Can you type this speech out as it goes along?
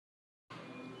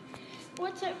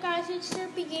What's up, guys? It's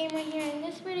Derpy Gamer here. In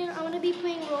this video, I'm going to be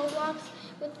playing Roblox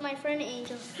with my friend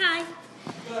Angel. Hi.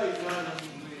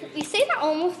 We say that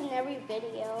almost in every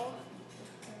video.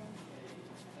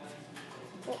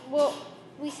 Well,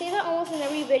 we say that almost in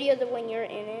every video that when you're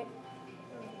in it.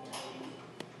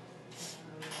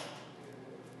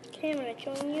 Okay, I'm going to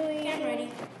join you. I'm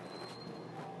ready.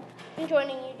 I'm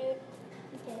joining you, dude.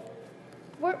 Okay.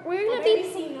 We're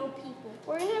gonna see no people.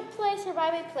 We're gonna play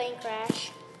Survive a Plane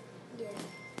Crash. Yeah.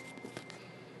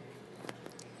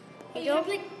 Hey, You have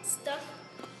like stuff.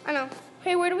 I know.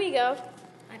 Hey, where do we go?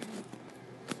 I don't know.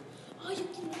 Oh, you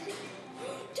can use it.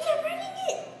 Dude, I'm running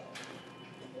it.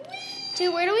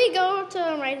 Dude, where do we go to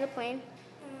ride the plane?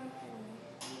 I don't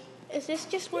know. Is this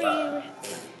just where you?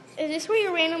 Is this where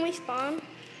you randomly spawn?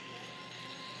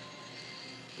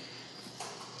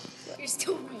 You're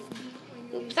still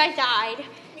right. Oops, I died.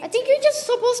 I think you're just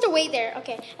supposed to wait there.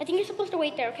 Okay, I think you're supposed to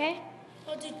wait there. Okay.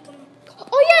 Oh, dude, come on.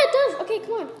 Oh yeah, it does. Okay,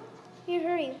 come on. Here,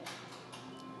 hurry.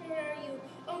 Where are you?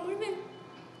 Oh, Marvin.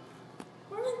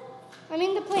 Marvin. I'm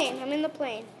in the plane. I'm in the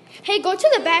plane. Hey, go to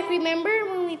the back. Remember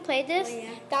when we played this? Oh,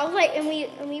 yeah. That was like, and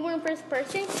we were in first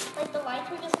person. Like the lights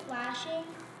were just flashing.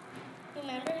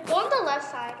 Remember? Go on the left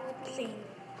side with me. Same.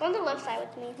 Go on the left side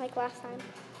with me, like last time.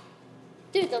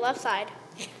 Dude, the left side.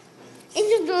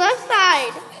 Into the left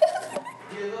side.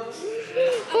 Go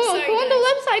on the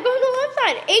left side. Go on the left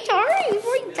side. HR,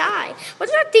 before you die.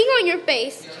 What's that thing on your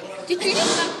face? Did you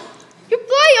just? You're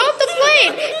flying off the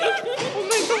plane. Oh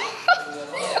my god.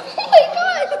 Oh my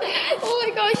god. Oh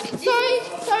my gosh.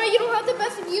 Sorry. You don't have the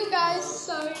best view, guys.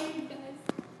 Sorry, guys.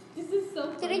 This is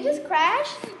so funny. Did it just crash?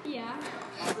 Yeah.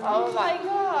 Oh my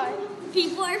god.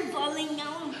 People are falling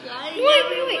now and flying.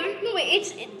 Wait. No,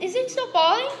 wait. Is it still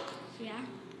falling? Yeah.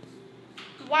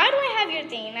 Why do I have your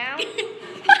thing now?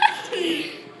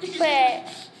 But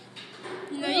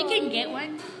No, you can get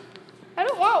one. I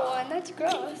don't want one. That's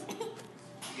gross.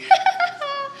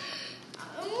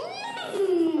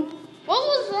 What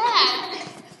was that?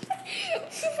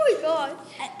 Oh my god.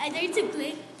 I need to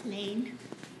click plane.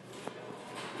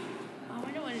 I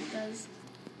wonder what it does.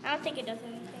 I don't think it does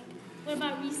anything. What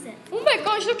about reset? Oh my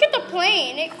gosh, look at the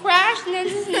plane. It crashed and then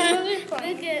this is another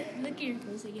plane. Look at your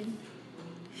clothes again.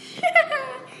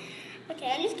 Okay,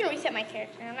 I'm just going to reset my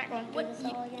character. I'm not going to do What this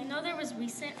all you again. know there was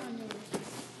reset on your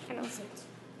I know.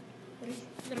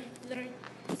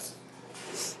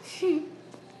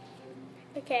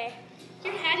 Okay.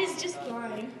 Your hat is just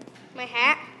flying. My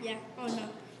hat? Yeah. Oh no.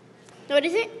 What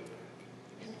is it?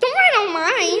 Don't ride on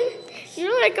mine.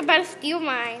 You're like about to steal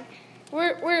mine.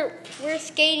 We're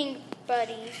skating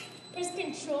buddies. Press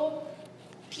Control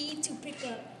P to pick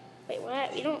up. Wait,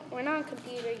 what? We're not a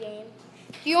computer game.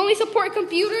 Do you only support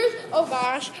computers? Oh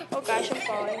gosh, I'm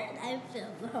falling. I feel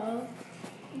low.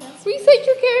 Reset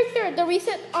your character. The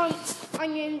reset on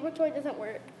your inventory doesn't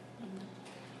work.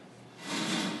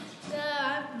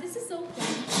 This is so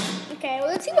fun. Okay, well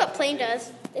let's see what plane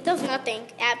does. It does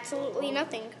nothing. Absolutely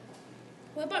nothing.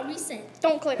 What about reset?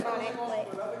 Don't click on it. Wait.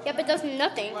 Yep, it does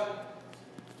nothing.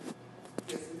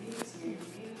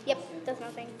 Yep, it does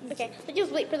nothing. Okay, so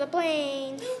just wait for the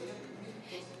plane.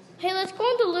 Hey, let's go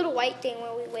on the little white thing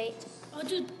while we wait. Oh,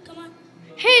 dude, come on.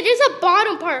 Hey, there's a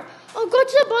bottom part. Oh, go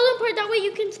to the bottom part. That way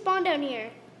you can spawn down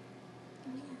here.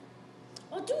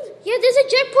 Oh, dude. Yeah, there's a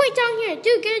jet point down here.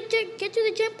 Dude, get to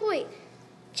the jet point.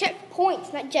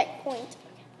 Checkpoints, not jet point.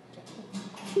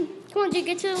 Come on, dude,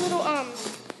 get to the little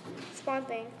spawn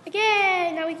thing.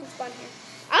 Okay, now we can spawn here.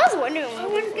 I was wondering. I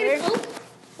want to get a Coke.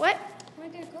 What?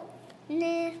 Want to get a Coke?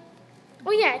 Nah.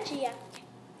 Oh yeah, actually, yeah.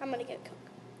 I'm gonna get a Coke.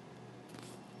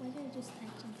 Why did I just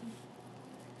type something?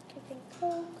 Taking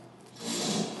Coke.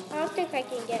 I don't think I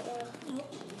can get one. No.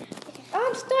 Okay. Oh,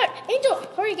 I'm stuck. Angel,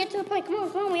 hurry, get to the point. Come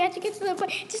on. We have to get to the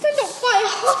point. Just don't fly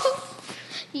off.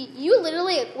 You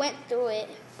literally went through it.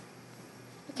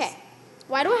 Okay.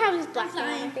 Why do I have this black thing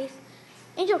on my face?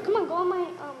 Angel, come on, go on my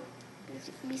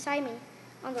beside me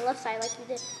on the left side like you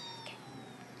did. Okay.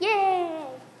 Yay!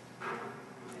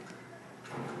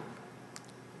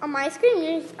 On my screen,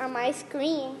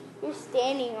 you're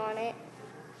standing on it.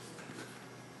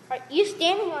 Are you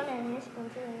standing on it on your screen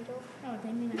too, Angel? Oh,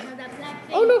 they mean I have that black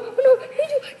thing. Oh no,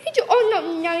 Angel! Oh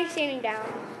no, now you're standing down.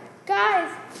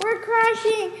 Guys, we're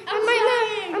crashing.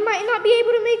 I might not be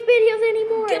able to make videos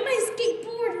anymore. Get my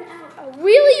skateboard out. Oh,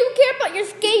 really? You care about your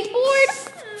skateboard?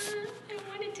 I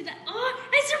wanted to die. Oh,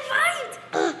 I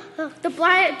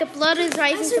survived. The blood is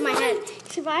rising to my head. You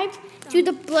survived? Dude,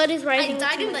 the blood is rising. I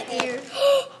died to in my the head. air.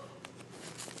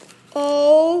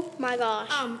 Oh my gosh.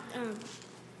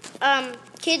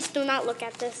 Kids, do not look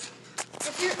at this.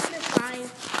 If you're under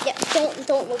 5. Yeah,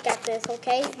 don't look at this,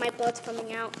 okay? My blood's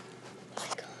coming out. Oh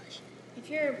my gosh.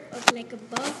 you're like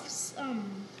above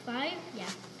 5, yeah.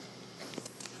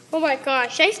 Oh my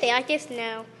gosh, should I stay like this?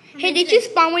 No. And Hey, then did you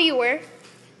spawn where you were?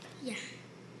 Yeah.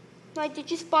 Like,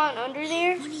 did you spawn under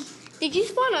there? Money. Did you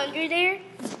spawn under there? You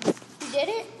did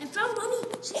it? I found money.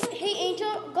 Hey,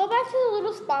 Angel, go back to the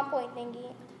little spawn point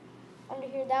thingy. Under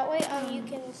here, that way, you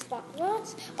can spawn.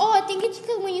 What? Oh, I think it's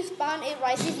because when you spawn, it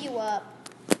rises you up.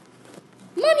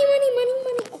 Money, money, money,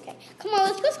 money. Okay, come on,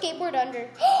 let's go skateboard under.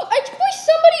 I just pushed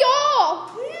somebody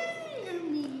off.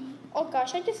 Oh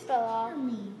gosh, I just fell off.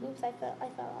 Oops, I fell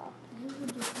off.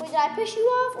 Wait, did I push you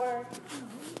off or?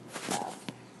 Oh.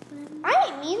 I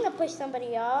didn't mean to push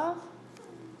somebody off.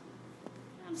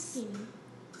 I'm seeing.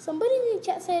 Somebody in the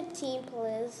chat said team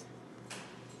please.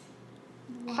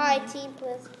 Hi, team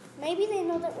please. Maybe they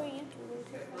know that we're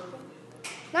YouTubers or something.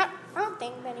 I don't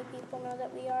think many people know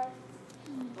that we are.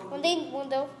 One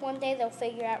day they'll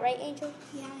figure out, right, Angel?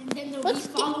 Yeah, and then they'll Let's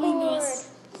be following us.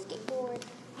 Skateboard.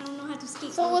 I don't know how to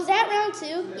skate. So was that round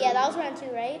 2? Yeah, that was round 2,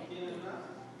 right?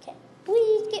 Okay.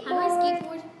 Please skateboard. How do I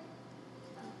skateboard?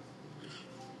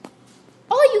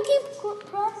 Oh, you can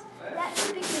press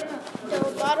the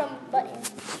bottom button,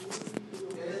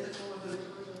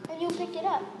 and you'll pick it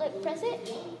up. Look, press it,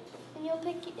 and you'll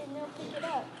pick it, and they'll pick it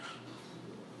up.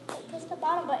 Like, press the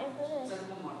bottom button for this.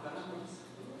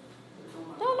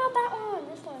 No, not that one.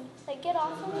 This one. Like, get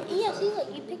off of it. Yeah, see, look,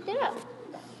 you picked it up.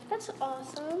 That's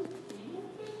awesome.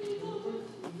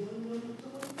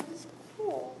 That's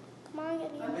cool. Come on,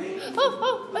 get me.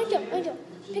 Oh, Angel,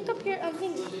 pick up your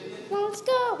thing. Come on, let's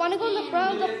go. Wanna go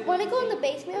in the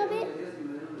basement of it?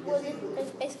 Well,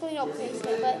 there's basically no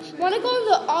basement, but wanna go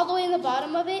all the way in the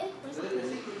bottom of it?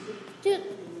 Dude,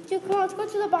 come on, let's go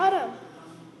to the bottom.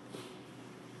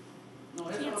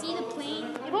 Can't see the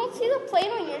plane. You don't see the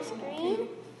plane on your screen?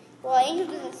 Well, Angel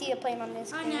doesn't see the plane on this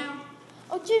screen. Oh, no.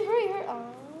 Oh, dude, hurry.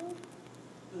 Oh.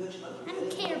 I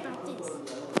don't care about this.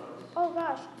 Oh,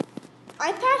 gosh.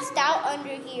 I passed out under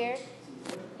here.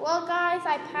 Well, guys,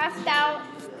 I passed out.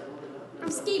 I'm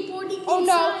skateboarding Oh,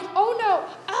 inside. no. Oh, no.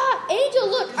 Ah, Angel,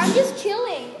 look. I'm just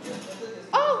chilling.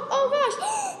 Oh, gosh.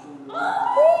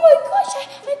 Oh, my gosh. I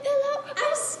fell out.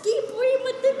 I'm skateboarding,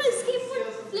 but then my skateboard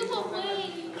flew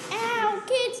away. Ow,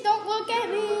 kids, don't look at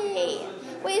me.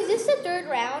 Wait, is this the 3rd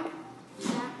round?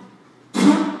 Yeah.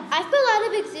 I fell out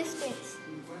of existence.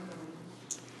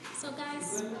 So,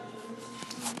 guys.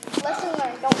 Lesson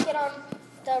learned. Don't get on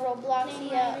the Roblox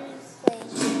plane.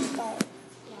 But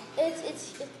it's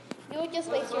you'll just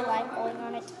waste your life going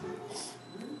on it.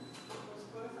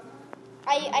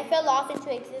 I fell off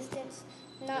into existence.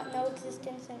 No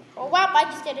existence. Oh, wow, I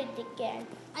just did it again.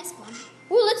 I spawned.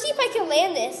 Ooh, let's see if I can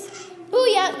land this. Ooh,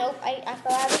 yeah, nope, I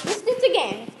fell out of existence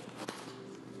again.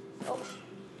 Oh.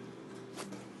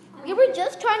 We were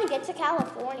just trying to get to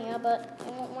California, but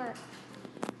it won't work.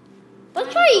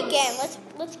 Let's try again.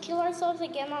 Let's kill ourselves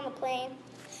again on the plane.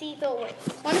 See if it'll work.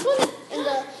 Wanna go in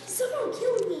the? Someone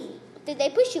killed me. Did they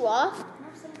push you off?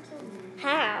 Someone killed me.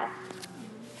 How?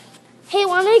 Hey,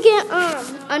 wanna get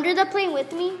under the plane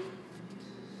with me?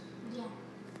 Yeah.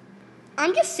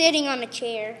 I'm just sitting on a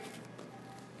chair.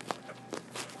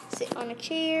 Sit on a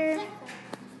chair.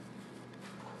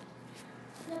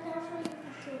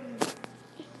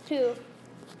 Two.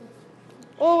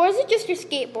 Or was it just your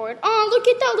skateboard? Oh, look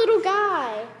at that little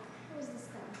guy. Who's this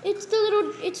guy?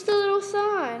 It's the little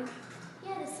son.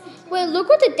 Yeah, the son. Wait, look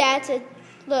what the dad said.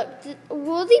 Look,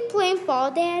 will the plane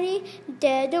fall, Daddy?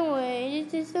 Dad, don't worry,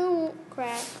 this don't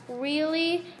crash.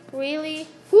 Really? Really?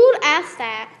 Who would ask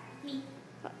that? Me.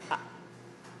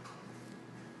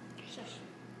 Shush.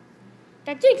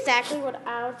 That's exactly what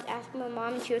I would ask my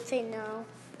mom, and she would say no.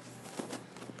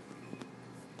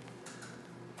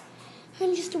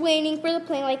 I'm just waiting for the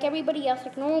plane like everybody else,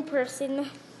 like a normal person.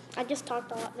 I just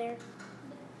talked a lot there.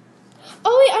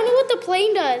 Oh, wait, I know what the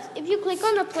plane does. If you click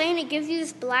on the plane, it gives you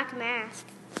this black mask.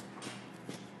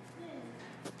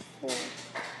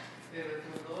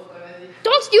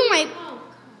 Don't steal my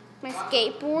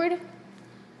skateboard.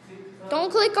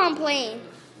 Don't click on plane.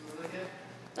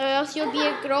 Or else you'll be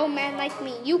a grown man like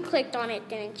me. You clicked on it,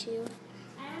 didn't you?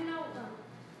 I don't know.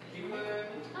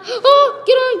 Oh,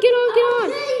 get on.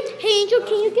 Hey, Angel,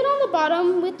 can you get on the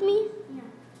bottom with me? No.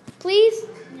 Please?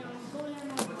 No, go on.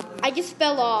 I just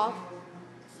fell off.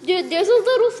 Dude, there's a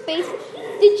little space.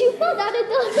 Did you fall down in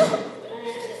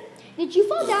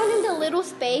the little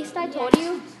space that I told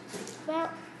you about?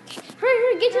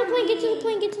 Hurry, get to the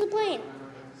plane. I'm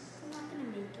not gonna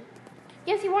make it.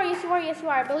 Yes, you are.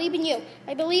 I believe in you.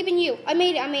 I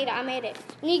made it. I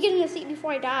need to get in the seat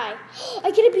before I die.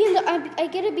 I get to be the pilot.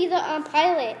 Can I be the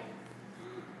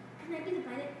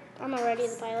pilot? I'm already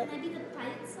the pilot. Can I be the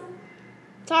pilot son?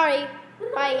 Sorry.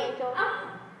 Bye, Angel.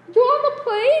 You're on the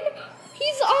plane?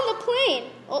 He's on the plane.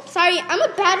 Oh, sorry. I'm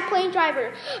a bad plane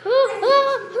driver.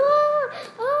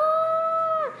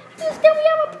 Houston, we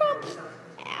have a problem.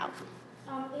 Ow.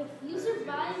 If you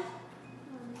survive,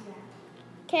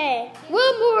 Okay,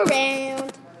 one more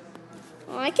round.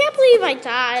 Oh, I can't believe I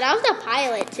died. I was a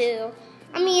pilot too.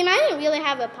 I mean, I didn't really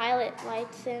have a pilot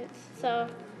license, so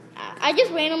I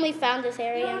just randomly found this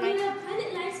area. you don't need a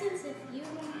pilot license if you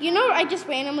don't. You know, I just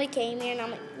randomly came here and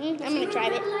I'm like, I'm gonna try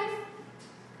it.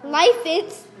 License?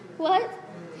 License? What? You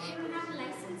don't have a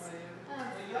license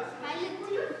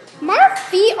piloting? My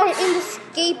feet are in the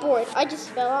skateboard. I just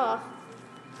fell off.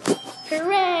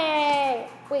 Hooray!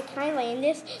 Wait, can I land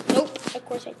this? Nope, of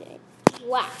course I didn't.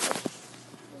 Wow.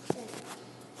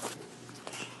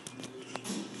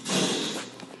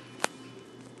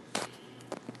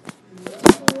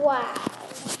 Wow.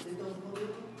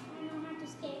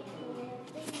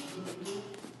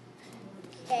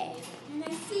 Okay. And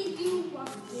I see you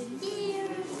walking there.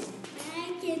 I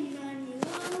can run you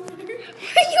over.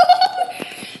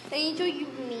 Angel, you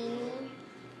mean.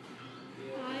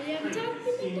 I am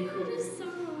talking about a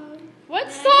song.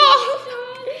 What song?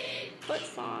 What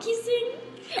song? Kissing.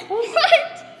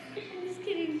 What? I'm just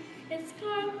kidding. It's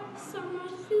called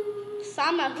Samasu.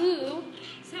 Samahu.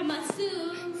 Samasu.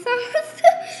 Samasu.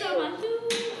 Samasu.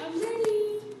 I'm ready.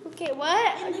 Okay,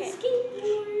 what? And Okay. a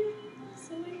skateboard.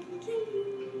 So I can kill you.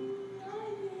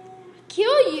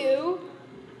 Kill you?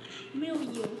 Mill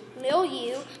you. Mill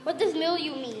you? What does mill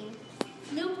you mean?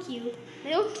 Milk you.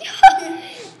 Milk you?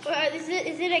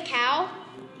 Is it a cow?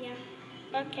 Yeah.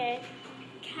 Okay.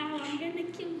 Cow, I'm gonna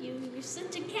kill you. You're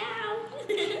such a cow.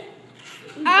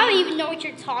 I don't even know what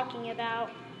you're talking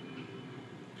about.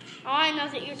 All I know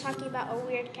is that you're talking about a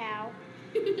weird cow.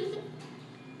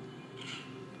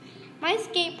 My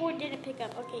skateboard didn't pick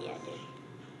up. Okay, yeah, it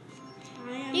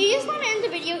did. Do you just want to end the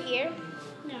video here?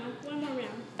 No, one more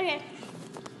round. Okay.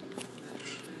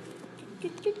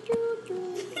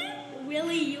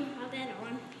 Really, you have that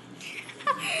on?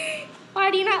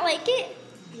 Why do you not like it?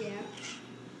 Yeah.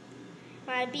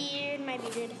 My beard.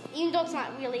 Even though it's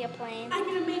not really a plane. I'm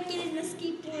gonna make it in a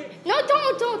skateboard. No,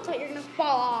 don't. You're gonna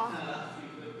fall off.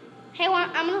 Hey,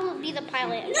 I'm gonna be the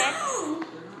pilot, okay? No!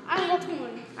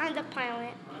 I'm the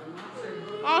pilot.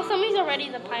 Oh, somebody's already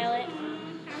the pilot.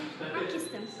 I'll kiss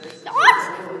them. What?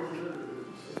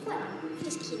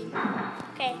 Just kidding.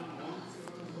 Okay.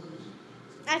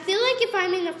 I feel like if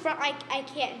I'm in the front, I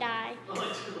can't die.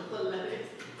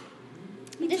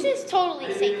 This is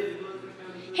totally safe.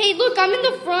 Hey, look, I'm in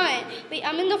the front. Wait,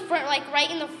 I'm in the front, like right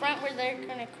in the front where they're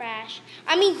gonna crash.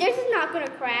 I mean, this is not gonna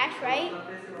crash, right?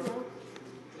 No.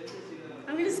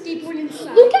 I'm gonna skateboard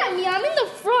inside. Look at me, I'm in the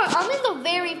front. I'm in the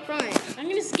very front. I'm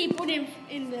gonna skateboard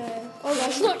in the... Oh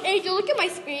gosh, look, Angel, look at my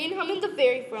screen. I'm in the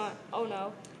very front. Oh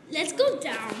no. Let's go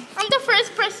down. I'm the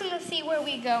first person to see where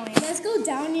we're going. Let's go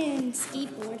down and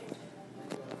skateboard.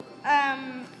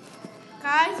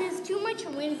 Guys, there's too much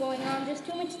wind going on. There's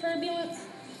too much turbulence.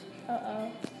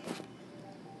 Uh-oh.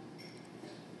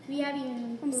 We haven't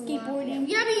even I'm flew skateboarding. off yet.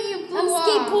 We haven't even flew I'm off.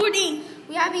 skateboarding.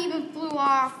 We haven't even flew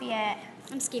off yet.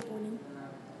 I'm skateboarding.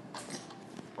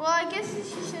 Well, I guess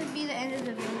this should be the end of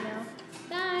the video.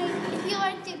 Bye. If you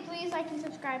liked it, please like and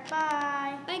subscribe.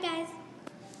 Bye. Bye, guys.